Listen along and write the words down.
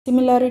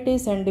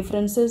Similarities and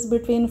differences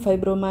between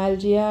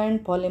fibromyalgia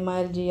and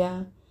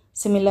polymyalgia.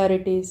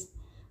 Similarities.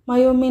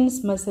 Myo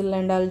means muscle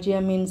and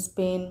algia means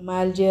pain.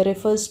 Myalgia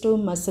refers to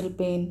muscle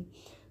pain.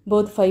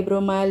 Both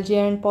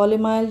fibromyalgia and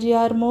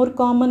polymyalgia are more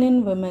common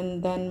in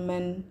women than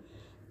men.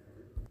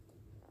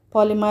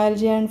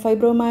 Polymyalgia and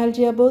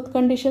fibromyalgia, both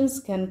conditions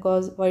can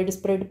cause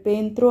widespread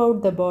pain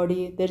throughout the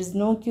body. There is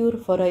no cure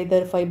for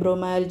either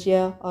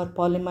fibromyalgia or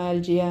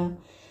polymyalgia.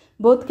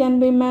 Both can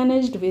be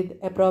managed with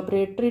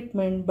appropriate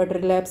treatment, but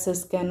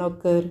relapses can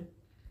occur.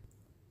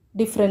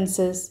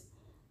 Differences.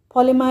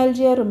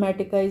 Polymyalgia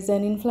rheumatica is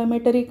an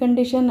inflammatory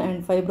condition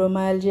and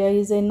fibromyalgia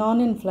is a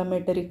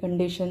non-inflammatory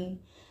condition.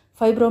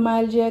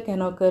 Fibromyalgia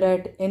can occur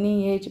at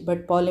any age,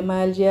 but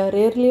polymyalgia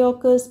rarely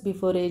occurs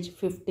before age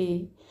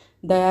 50.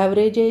 The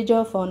average age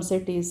of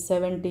onset is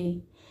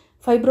 70.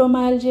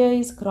 Fibromyalgia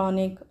is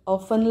chronic,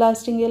 often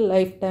lasting a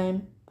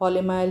lifetime.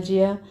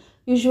 Polymyalgia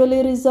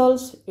usually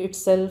resolves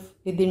itself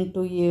within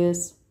 2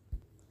 years.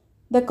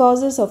 The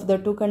causes of the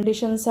two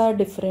conditions are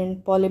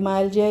different.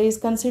 Polymyalgia is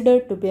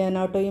considered to be an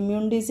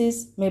autoimmune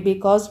disease, may be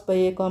caused by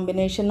a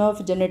combination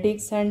of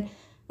genetics and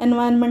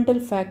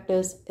environmental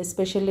factors,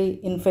 especially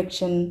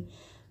infection,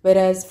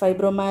 whereas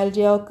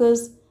fibromyalgia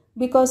occurs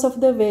because of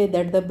the way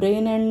that the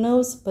brain and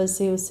nerves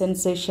perceive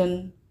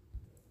sensation.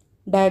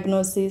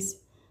 Diagnosis.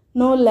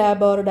 No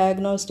lab or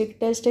diagnostic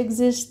test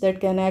exists that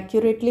can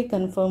accurately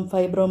confirm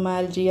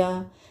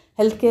fibromyalgia.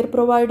 Healthcare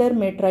provider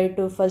may try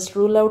to first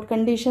rule out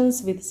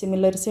conditions with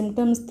similar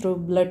symptoms through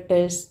blood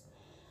tests.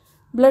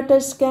 Blood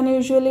tests can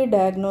usually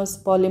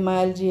diagnose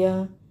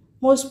polymyalgia.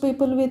 Most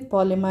people with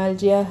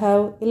polymyalgia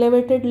have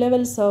elevated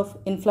levels of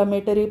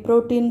inflammatory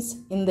proteins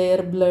in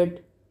their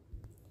blood.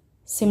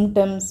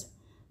 Symptoms.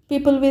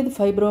 People with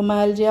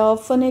fibromyalgia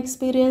often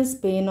experience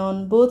pain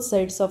on both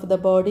sides of the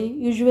body,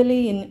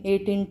 usually in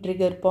 18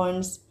 trigger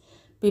points.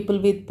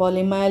 People with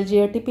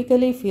polymyalgia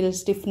typically feel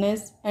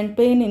stiffness and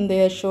pain in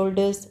their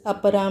shoulders,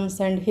 upper arms,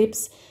 and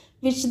hips,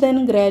 which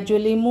then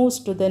gradually moves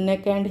to the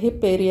neck and hip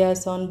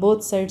areas on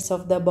both sides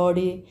of the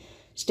body.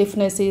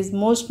 Stiffness is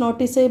most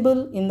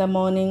noticeable in the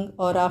morning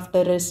or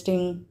after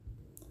resting.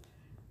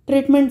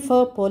 Treatment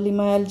for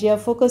polymyalgia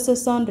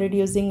focuses on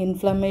reducing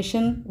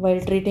inflammation,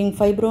 while treating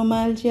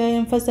fibromyalgia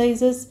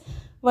emphasizes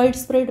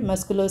widespread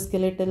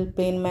musculoskeletal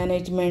pain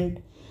management.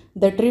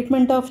 The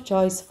treatment of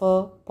choice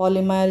for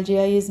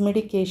polymyalgia is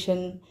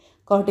medication.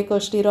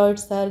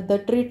 Corticosteroids are the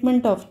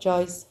treatment of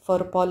choice for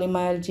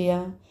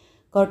polymyalgia.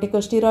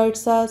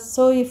 Corticosteroids are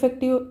so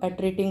effective at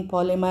treating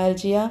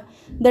polymyalgia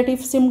that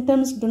if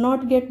symptoms do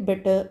not get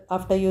better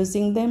after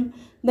using them,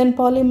 then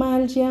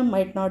polymyalgia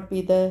might not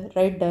be the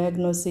right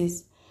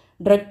diagnosis.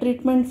 Drug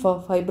treatment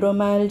for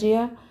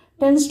fibromyalgia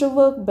tends to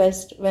work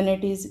best when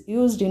it is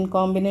used in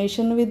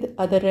combination with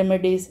other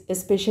remedies,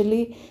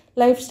 especially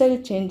lifestyle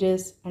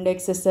changes and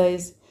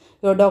exercise.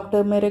 Your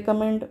doctor may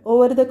recommend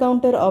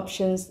over-the-counter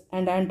options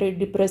and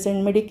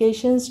antidepressant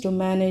medications to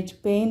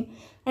manage pain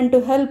and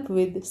to help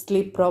with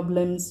sleep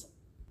problems.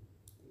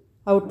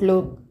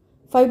 Outlook.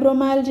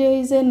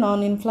 Fibromyalgia is a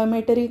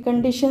non-inflammatory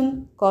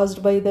condition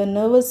caused by the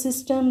nervous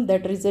system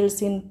that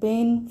results in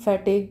pain,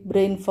 fatigue,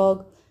 brain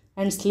fog,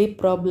 and sleep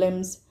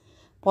problems.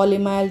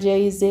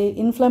 Polymyalgia is a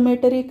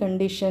inflammatory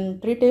condition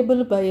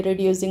treatable by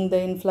reducing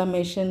the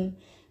inflammation.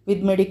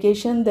 With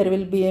medication, there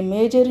will be a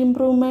major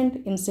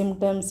improvement in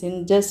symptoms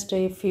in just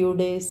a few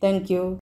days. Thank you.